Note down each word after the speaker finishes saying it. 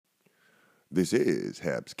This is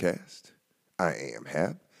Hab's Cast. I am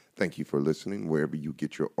Hab. Thank you for listening wherever you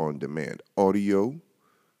get your on demand audio.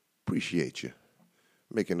 Appreciate you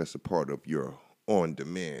making us a part of your on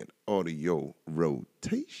demand audio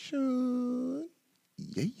rotation.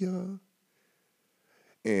 Yeah.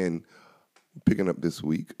 And picking up this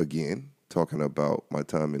week again, talking about my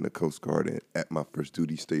time in the Coast Guard and at my first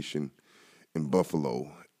duty station in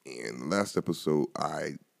Buffalo. And last episode,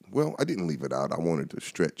 I didn't leave it out. I wanted to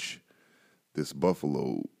stretch this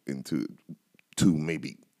buffalo into two,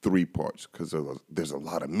 maybe three parts because there's a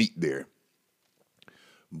lot of meat there.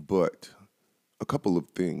 But a couple of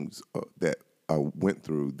things that I went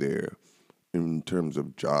through there in terms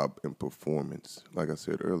of job and performance. Like I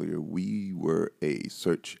said earlier, we were a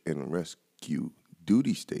search and rescue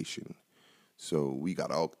duty station. So we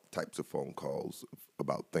got all types of phone calls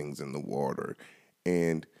about things in the water.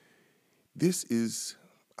 And this is,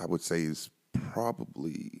 I would say, is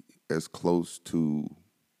probably as close to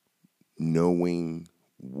knowing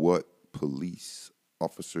what police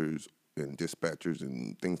officers and dispatchers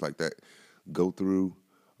and things like that go through,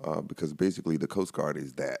 because basically the Coast Guard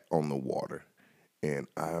is that on the water. And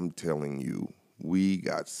I'm telling you, we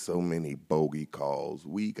got so many bogey calls.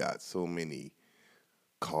 We got so many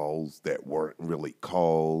calls that weren't really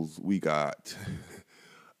calls. We got,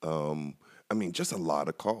 just a lot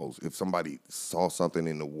of calls. If somebody saw something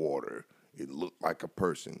in the water, it looked like a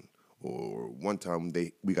person. Or one time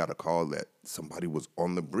we got a call that somebody was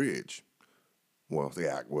on the bridge.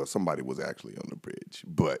 Somebody was actually on the bridge,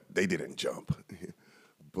 but they didn't jump.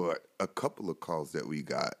 But a couple of calls that we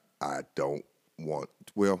got, I don't want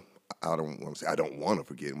to say I don't want to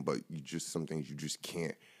forget them, but some things you just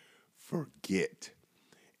can't forget.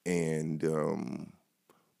 And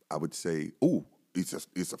I would say,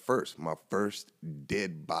 it's a first. My first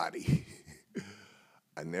dead body.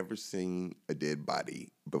 I never seen a dead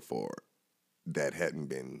body before that hadn't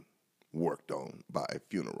been worked on by a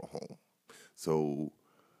funeral home. So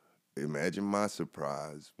imagine my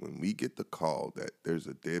surprise when we get the call that there's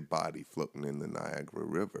a dead body floating in the Niagara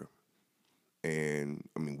River. And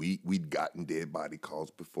we'd gotten dead body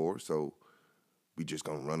calls before, so we just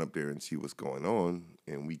gonna run up there and see what's going on.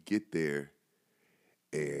 And we get there,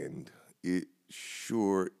 and it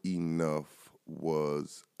sure enough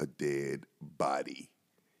was a dead body.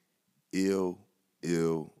 Ill.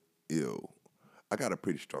 I got a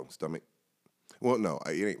pretty strong stomach. Well, no,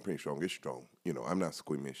 it ain't pretty strong. It's strong. I'm not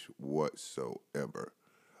squeamish whatsoever.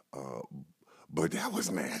 But that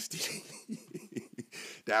was nasty.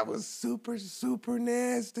 That was super, super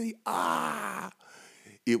nasty.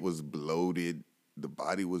 It was bloated. The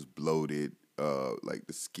body was bloated. Like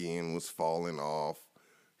the skin was falling off.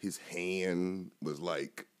 His hand was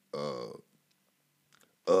like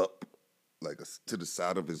up, to the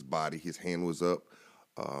side of his body. His hand was up.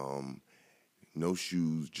 No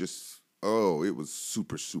shoes. It was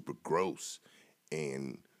super, super gross.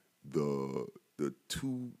 And the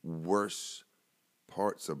two worst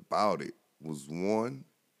parts about it was one,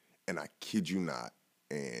 and I kid you not,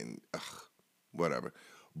 and whatever,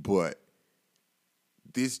 but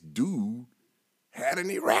this dude had an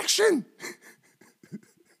erection.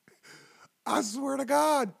 I swear to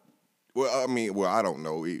God. I don't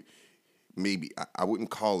know. Maybe I wouldn't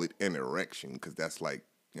call it an erection because that's like,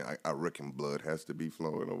 I reckon blood has to be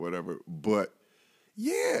flowing or whatever. But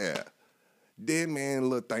yeah, dead man,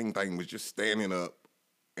 little thing was just standing up,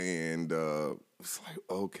 and it's like,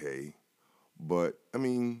 okay, but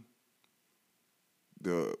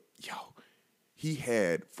he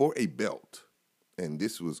had for a belt, and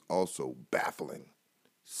this was also baffling,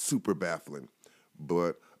 super baffling.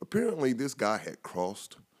 But apparently, this guy had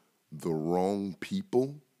crossed the wrong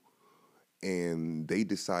people, and they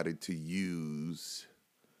decided to use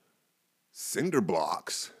cinder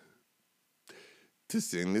blocks to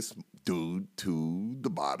send this dude to the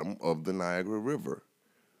bottom of the Niagara River,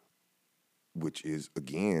 which is,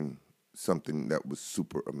 again, something that was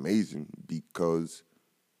super amazing because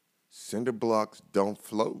cinder blocks don't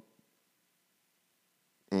float.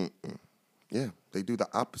 Yeah, they do the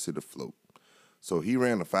opposite of float. So he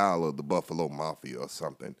ran afoul of the Buffalo Mafia or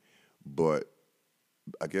something, but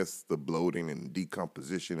I guess the bloating and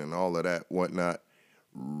decomposition and all of that whatnot,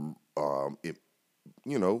 it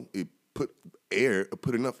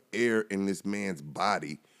put enough air in this man's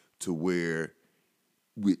body to where,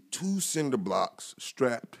 with two cinder blocks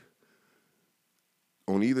strapped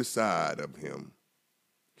on either side of him,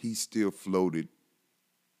 he still floated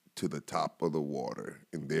to the top of the water.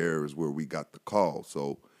 And there is where we got the call.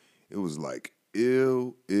 So it was like,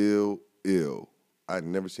 ill. I'd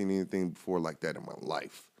never seen anything before like that in my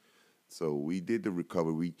life. So we did the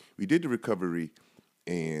recovery. We did the recovery,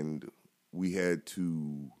 and we had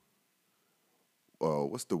to,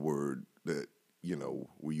 what's the word that,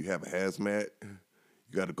 where you have a hazmat?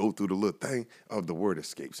 You got to go through the little thing. Oh, the word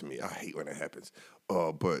escapes me. I hate when it happens.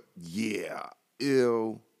 But yeah,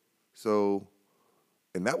 ill. So,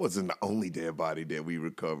 and that wasn't the only dead body that we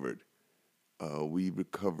recovered. We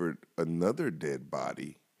recovered another dead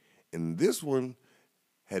body, and this one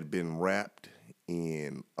had been wrapped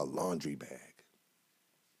in a laundry bag.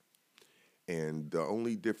 And the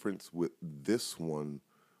only difference with this one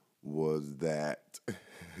was that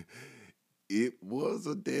it was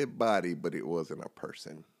a dead body, but it wasn't a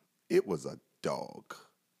person. It was a dog.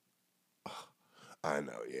 I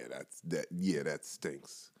know, that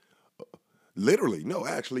stinks. Literally, no,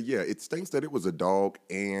 actually, yeah, it stinks that it was a dog,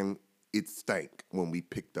 and it stank when we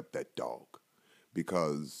picked up that dog.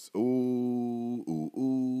 Because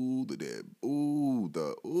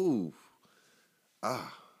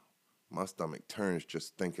my stomach turns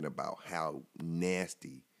just thinking about how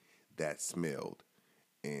nasty that smelled.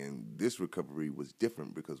 And this recovery was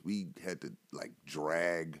different because we had to like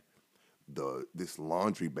drag this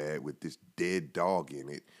laundry bag with this dead dog in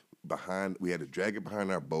it behind. We had to drag it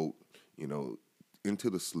behind our boat, into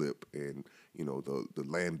the slip, and the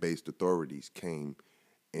land-based authorities came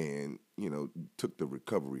and took the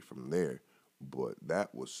recovery from there. But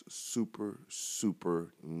that was super,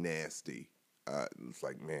 super nasty. It's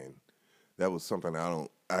like, man, that was something I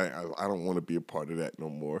don't want to be a part of that no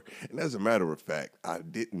more. And as a matter of fact, I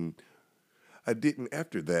didn't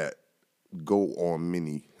after that go on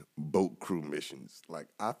many boat crew missions. Like,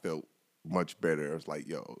 I felt much better. I was like,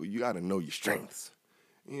 yo, you got to know your strengths.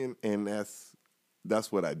 And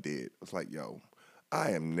that's what I did. It's like, yo,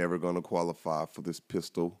 I am never going to qualify for this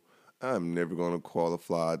pistol. I'm never going to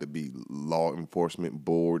qualify to be law enforcement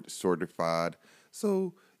board certified.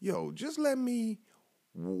 So, yo, just let me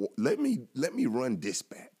run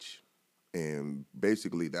dispatch. And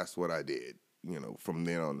basically that's what I did. From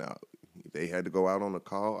then on out, if they had to go out on a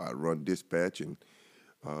call, I'd run dispatch and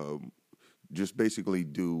just basically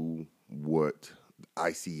do what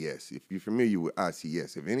ICS. If you're familiar with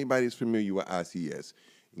ICS, if anybody's familiar with ICS,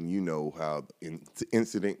 and you know how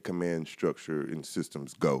incident command structure and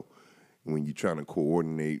systems go, when you're trying to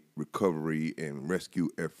coordinate recovery and rescue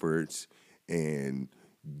efforts and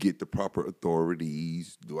get the proper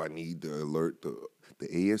authorities. Do I need to alert the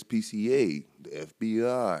ASPCA, the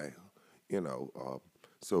FBI?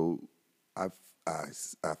 So I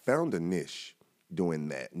found a niche doing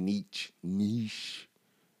that. Niche.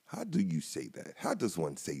 How do you say that? How does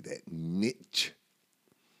one say that? Niche.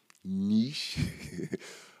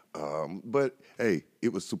 But hey,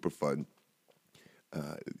 it was super fun.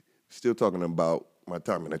 Still talking about my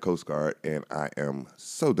time in the Coast Guard, and I am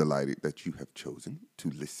so delighted that you have chosen to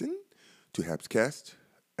listen to Hapscast.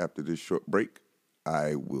 After this short break,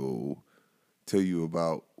 I will tell you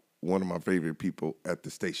about one of my favorite people at the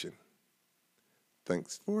station.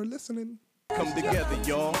 Thanks for listening. Come together,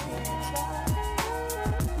 y'all.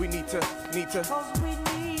 We need to. Cause we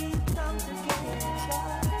need come together.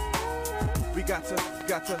 We got to.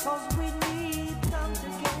 Cause we need come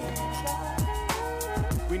together.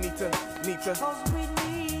 We need to. Cause we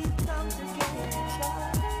need come together.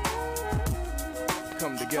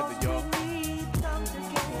 Come together, y'all. We need come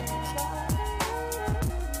together.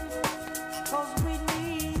 Cause we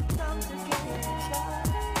need come together.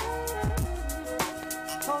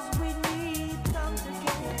 Cause we need come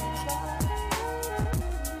together.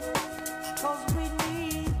 Cause we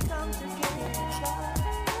need come together.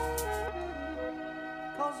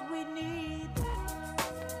 Cause we need.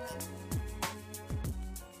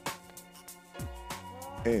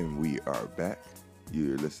 And we are back.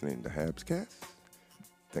 You're listening to Habscast.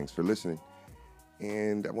 Thanks for listening.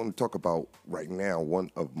 And I want to talk about right now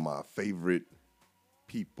one of my favorite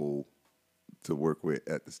people to work with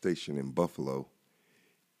at the station in Buffalo.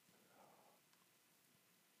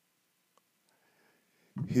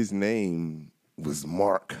 His name was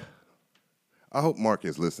Mark. I hope Mark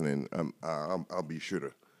is listening. I'll be sure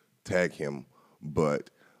to tag him.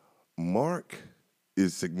 But Mark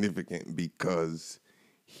is significant because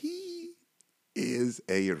he is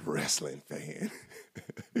a wrestling fan.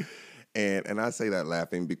 and I say that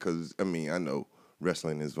laughing because, I know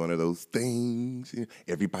wrestling is one of those things.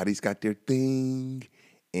 Everybody's got their thing.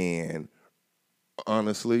 And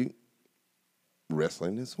honestly,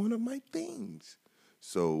 wrestling is one of my things.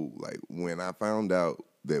 So, like, when I found out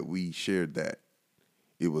that we shared that,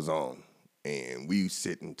 it was on. And we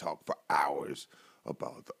sit and talk for hours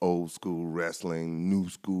about the old school wrestling, new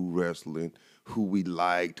school wrestling, who we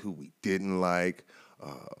liked, who we didn't like,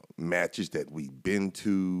 matches that we've been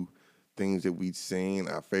to, things that we've seen,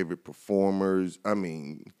 our favorite performers.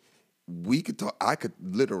 we could talk. I could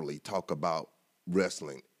literally talk about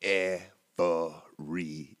wrestling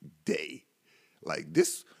every day. Like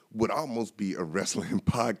this would almost be a wrestling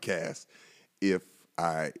podcast if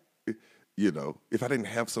I, if I didn't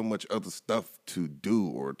have so much other stuff to do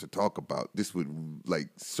or to talk about. This would like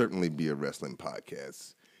certainly be a wrestling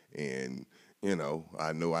podcast, and I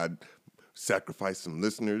know I'd sacrifice some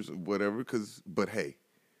listeners or whatever. But hey,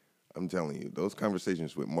 I'm telling you, those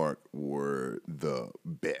conversations with Mark were the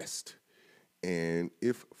best. And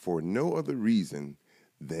if for no other reason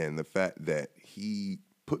than the fact that he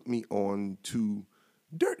put me on to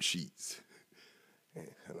dirt sheets. And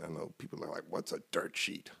I know people are like, what's a dirt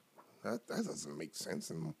sheet? That doesn't make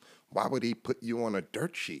sense. And why would he put you on a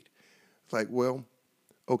dirt sheet? It's like, well,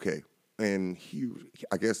 okay. And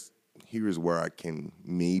I guess here's where I can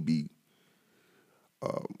maybe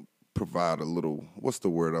provide a little, what's the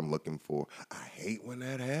word I'm looking for? I hate when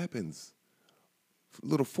that happens.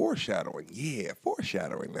 Little foreshadowing. Yeah,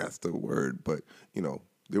 foreshadowing, that's the word. But,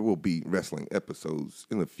 there will be wrestling episodes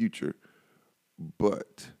in the future.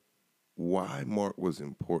 But why Mark was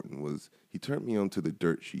important was he turned me onto the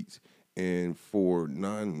dirt sheets. And for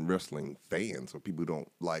non-wrestling fans or people who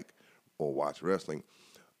don't like or watch wrestling,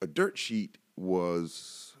 a dirt sheet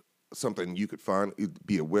was something you could find. It'd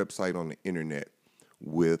be a website on the internet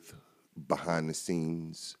with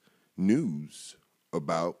behind-the-scenes news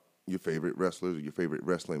about your favorite wrestlers or your favorite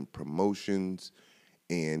wrestling promotions.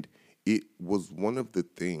 And it was one of the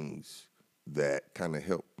things that kind of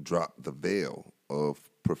helped drop the veil of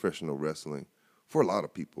professional wrestling for a lot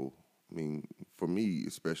of people. I mean, for me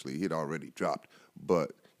especially, it had already dropped.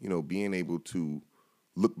 But, being able to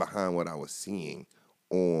look behind what I was seeing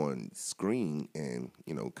on screen and,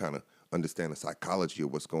 kind of understand the psychology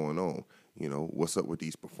of what's going on, what's up with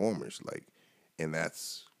these performers. And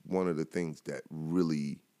that's one of the things that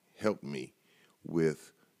really helped me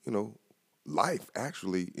with, life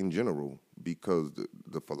actually in general, because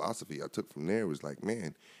the philosophy I took from there was like,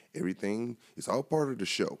 man, everything is all part of the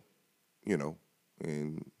show,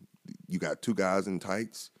 and you got two guys in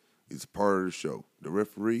tights, it's part of the show. The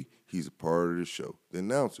referee, he's a part of the show. The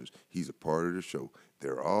announcers, he's a part of the show.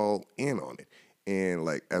 They're all in on it. And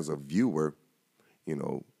as a viewer,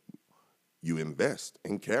 you invest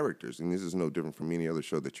in characters, and this is no different from any other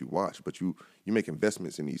show that you watch, but you make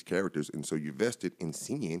investments in these characters, and so you're vested in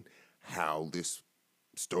seeing how this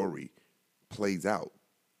story plays out.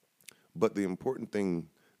 But the important thing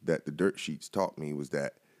that the dirt sheets taught me was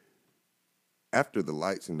that after the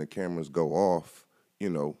lights and the cameras go off,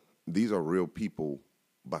 these are real people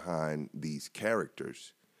behind these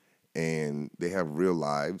characters, and they have real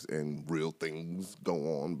lives and real things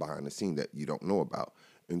go on behind the scene that you don't know about.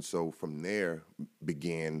 And so from there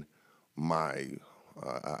began my,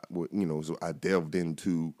 so I delved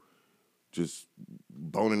into just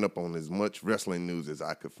boning up on as much wrestling news as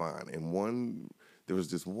I could find. And there was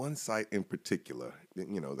this one site in particular,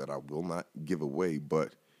 that I will not give away,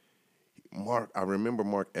 but I remember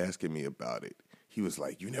Mark asking me about it. He was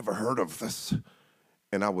like, "You never heard of this?"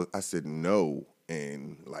 And I said, "No."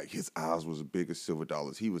 And his eyes was as big as silver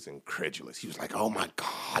dollars. He was incredulous. He was like, "Oh my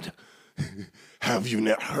God, have you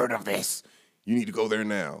not heard of this? You need to go there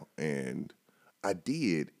now." And I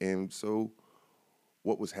did. And so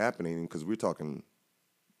what was happening, because we're talking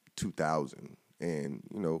 2000, and,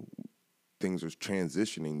 things was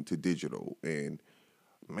transitioning to digital. And,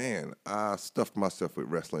 man, I stuffed myself with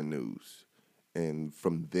wrestling news. And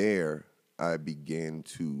from there, I began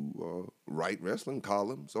to write wrestling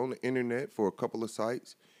columns on the internet for a couple of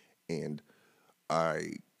sites. And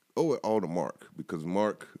I owe it all to Mark, because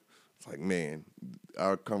Mark, it's like, man,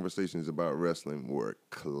 our conversations about wrestling were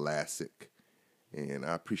classic. And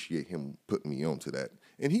I appreciate him putting me onto that.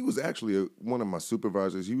 And he was actually one of my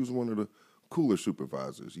supervisors. He was one of the cooler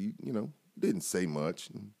supervisors. He, didn't say much.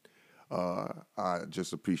 And, I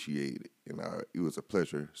just appreciate it. And it was a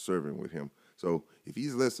pleasure serving with him. So if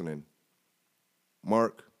he's listening,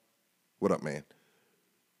 Mark, what up, man?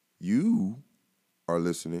 You are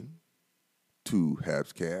listening to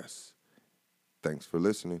Habs Cast. Thanks for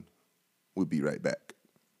listening. We'll be right back.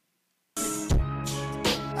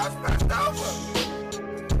 That's not over.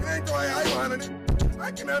 It ain't the way I wanted it.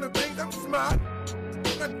 I can handle things. I'm smart.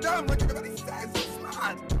 I'm not dumb like everybody says. I'm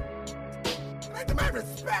smart. And I demand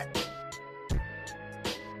respect.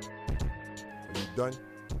 Are you done?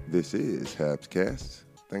 This is Habs Cast.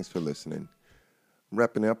 Thanks for listening.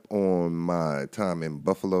 Wrapping up on my time in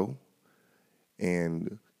Buffalo.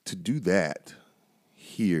 And to do that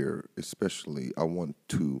here, especially, I want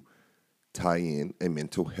to tie in a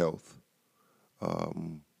mental health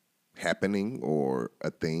happening or a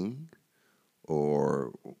thing,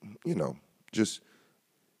 or, just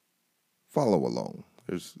follow along.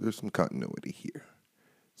 There's some continuity here.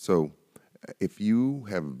 So, if you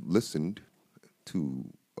have listened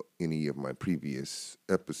to any of my previous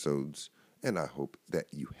episodes, and I hope that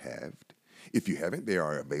you have, if you haven't, they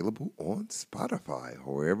are available on Spotify,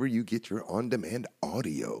 wherever you get your on-demand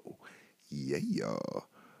audio. Yeah.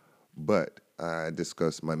 But I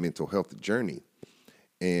discussed my mental health journey,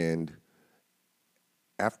 and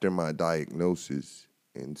after my diagnosis,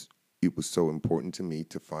 and it was so important to me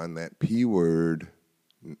to find that P word,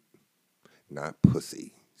 not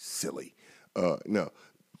pussy, silly. No,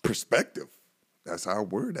 perspective. That's our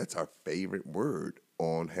word. That's our favorite word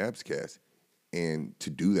on Habscast. And to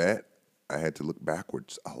do that, I had to look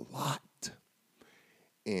backwards a lot.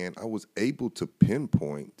 And I was able to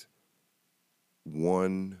pinpoint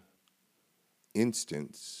one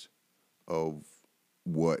instance of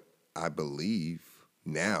what I believe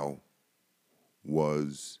now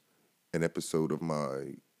was an episode of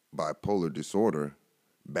my bipolar disorder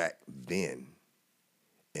back then.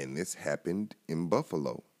 And this happened in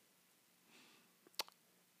Buffalo.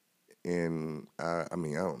 And I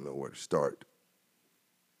mean, I don't know where to start.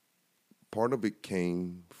 Part of it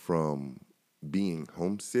came from being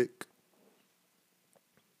homesick.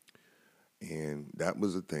 And that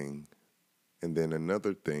was a thing. And then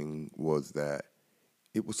another thing was that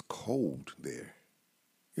it was cold there.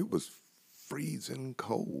 It was freezing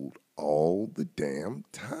cold all the damn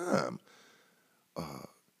time.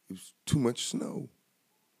 It was too much snow.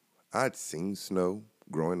 I'd seen snow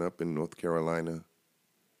growing up in North Carolina,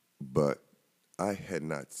 but I had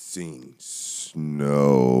not seen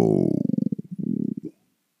snow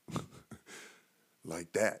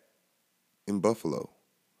like that in Buffalo.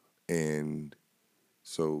 And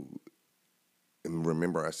so, and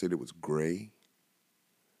remember I said it was gray?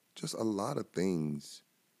 Just a lot of things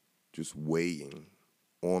just weighing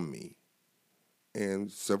on me.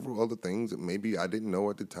 And several other things that maybe I didn't know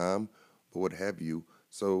at the time, but what have you.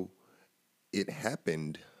 So it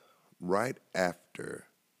happened right after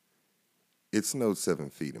it snowed 7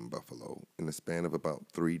 feet in Buffalo in the span of about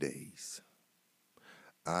 3 days.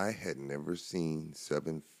 I had never seen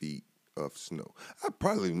 7 feet of snow. I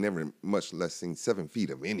probably never, much less, seen 7 feet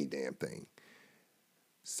of any damn thing.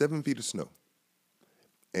 7 feet of snow.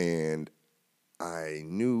 And I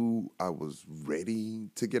knew I was ready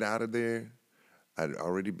to get out of there. I'd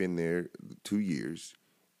already been there 2 years,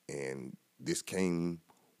 and this came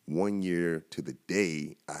 1 year to the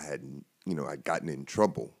day I'd gotten in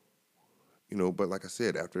trouble. But like I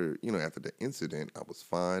said, after the incident, I was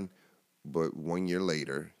fine. But 1 year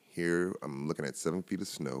later, here I'm looking at 7 feet of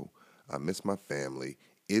snow. I miss my family.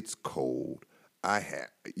 It's cold.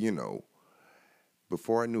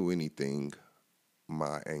 Before I knew anything,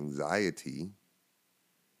 my anxiety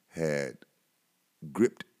had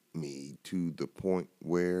gripped me to the point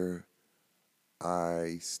where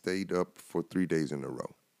I stayed up for 3 days in a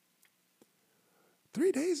row.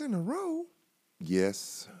 3 days in a row?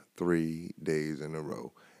 Yes, 3 days in a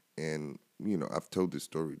row. And, I've told this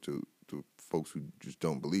story to folks who just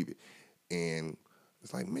don't believe it. And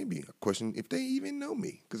it's like maybe a question if they even know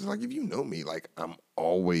me. Because, if you know me, I'm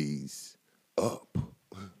always up.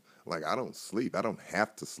 I don't sleep. I don't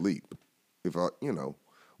have to sleep. If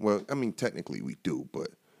technically we do, but,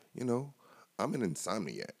 I'm an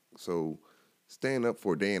insomniac. So staying up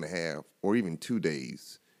for a day and a half or even 2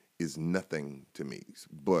 days is nothing to me.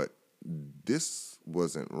 But this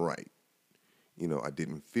wasn't right. I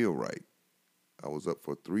didn't feel right. I was up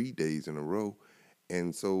for 3 days in a row.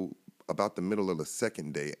 And so about the middle of the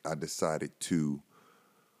second day, I decided to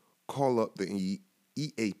call up the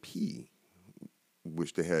EAP,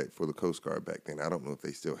 which they had for the Coast Guard back then. I don't know if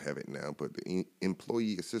they still have it now, but the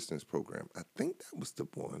Employee Assistance Program. I think that was the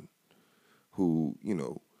one who,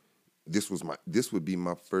 this would be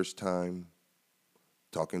my first time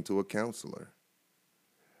talking to a counselor.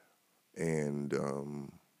 And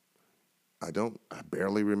I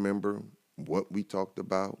barely remember what we talked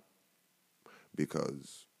about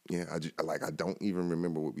because, I don't even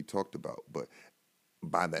remember what we talked about. But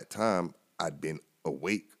by that time, I'd been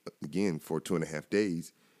awake again for 2.5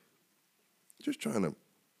 days, just trying to,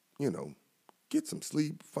 get some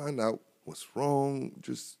sleep, find out what's wrong,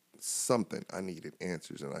 just something. I needed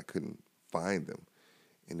answers and I couldn't find them.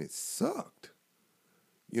 And it sucked,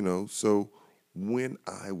 so when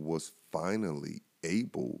I was finally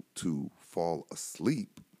able to fall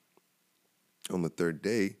asleep on the third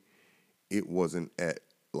day, it wasn't at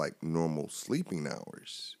normal sleeping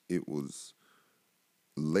hours. It was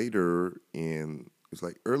later it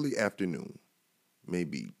was early afternoon,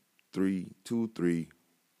 maybe 2, 3,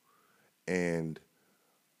 and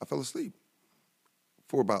I fell asleep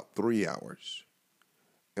for about 3 hours.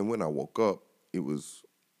 And when I woke up, it was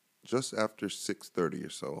just after 6:30 or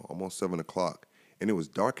so, almost 7 o'clock, and it was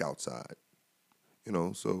dark outside.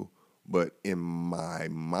 So, but in my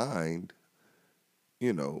mind,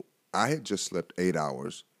 I had just slept 8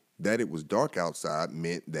 hours. That it was dark outside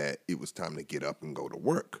meant that it was time to get up and go to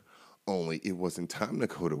work. Only it wasn't time to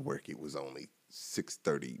go to work. It was only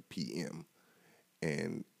 6:30 p.m.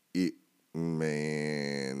 And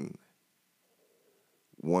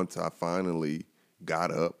once I finally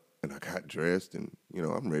got up and I got dressed and,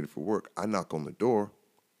 I'm ready for work, I knock on the door.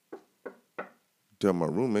 Tell my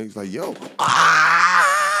roommate, he's like, yo,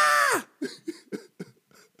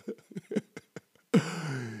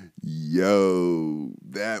 Yo,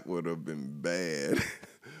 that would have been bad.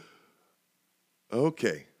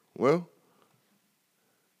 Okay, well,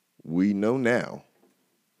 we know now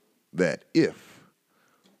that if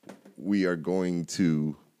we are going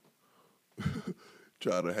to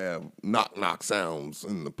try to have knock-knock sounds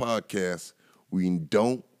in the podcast, we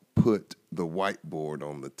don't put the whiteboard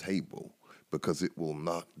on the table because it will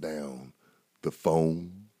knock down the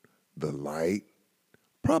phone, the light,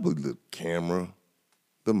 probably the camera,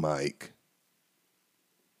 the mic.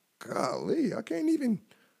 Golly, I can't even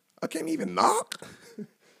knock.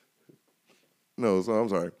 No, so I'm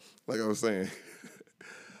sorry. Like I was saying,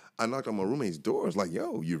 I knocked on my roommate's door. I was like,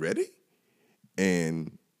 yo, you ready?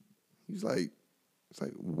 And he's like,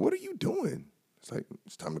 what are you doing? It's like,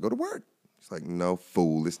 it's time to go to work. It's like, no,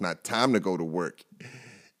 fool, it's not time to go to work.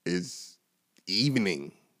 It's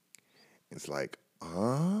evening. It's like,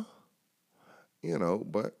 but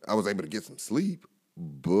I was able to get some sleep,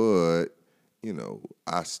 but,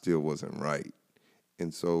 I still wasn't right.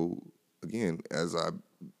 And so, again, as I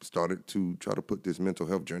started to try to put this mental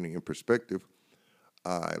health journey in perspective,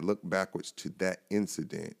 I looked backwards to that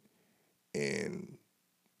incident and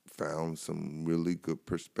found some really good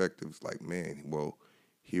perspectives. Like, man, well,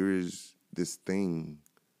 here is this thing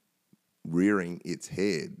rearing its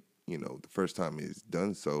head, the first time it's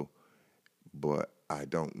done so, but I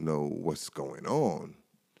don't know what's going on.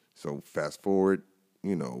 So fast forward,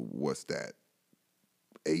 what's that?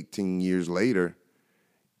 18 years later,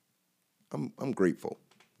 I'm grateful.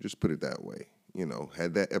 Just put it that way.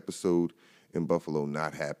 Had that episode in Buffalo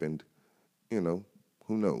not happened, who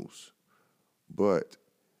knows? But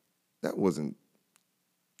that wasn't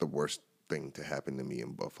the worst thing to happen to me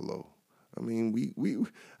in Buffalo. I mean,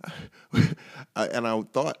 and I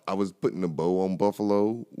thought I was putting a bow on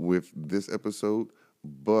Buffalo with this episode,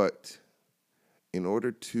 but in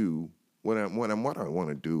order to, what I want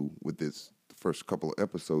to do with this, the first couple of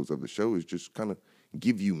episodes of the show is just kind of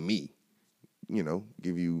give you me,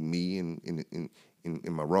 give you me in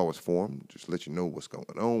my rawest form, just let you know what's going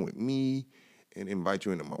on with me and invite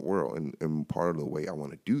you into my world. And part of the way I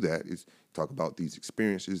want to do that is talk about these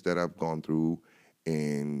experiences that I've gone through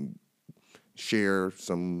and share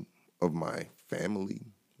some of my family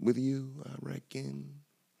with you, I reckon.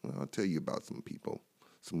 I'll tell you about some people,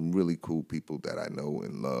 some really cool people that I know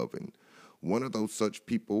and love. And one of those such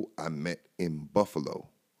people I met in Buffalo.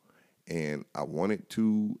 And I wanted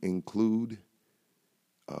to include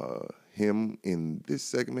him in this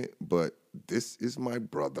segment, but this is my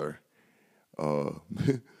brother.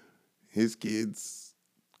 His kids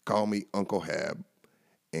call me Uncle Hab,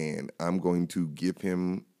 and I'm going to give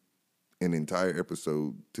him an entire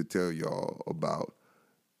episode to tell y'all about.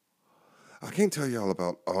 I can't tell y'all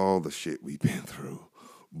about all the shit we've been through,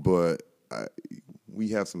 but we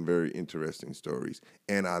have some very interesting stories,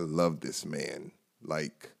 and I love this man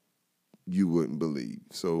like you wouldn't believe.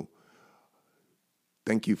 So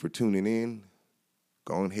thank you for tuning in.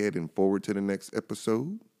 Go ahead and forward to the next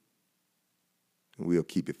episode, and we'll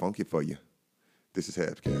keep it funky for you. This is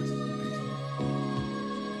Habscast.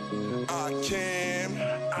 I can,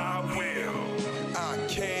 I will. I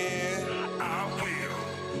can, I will.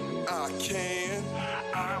 I can,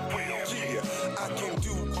 I will. Yeah, I can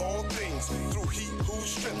do all things through He who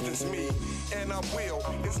strengthens me, and I will.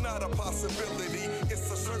 It's not a possibility,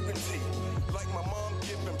 it's a certainty. Like my mom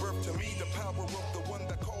giving birth to me, the power of the one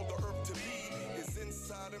that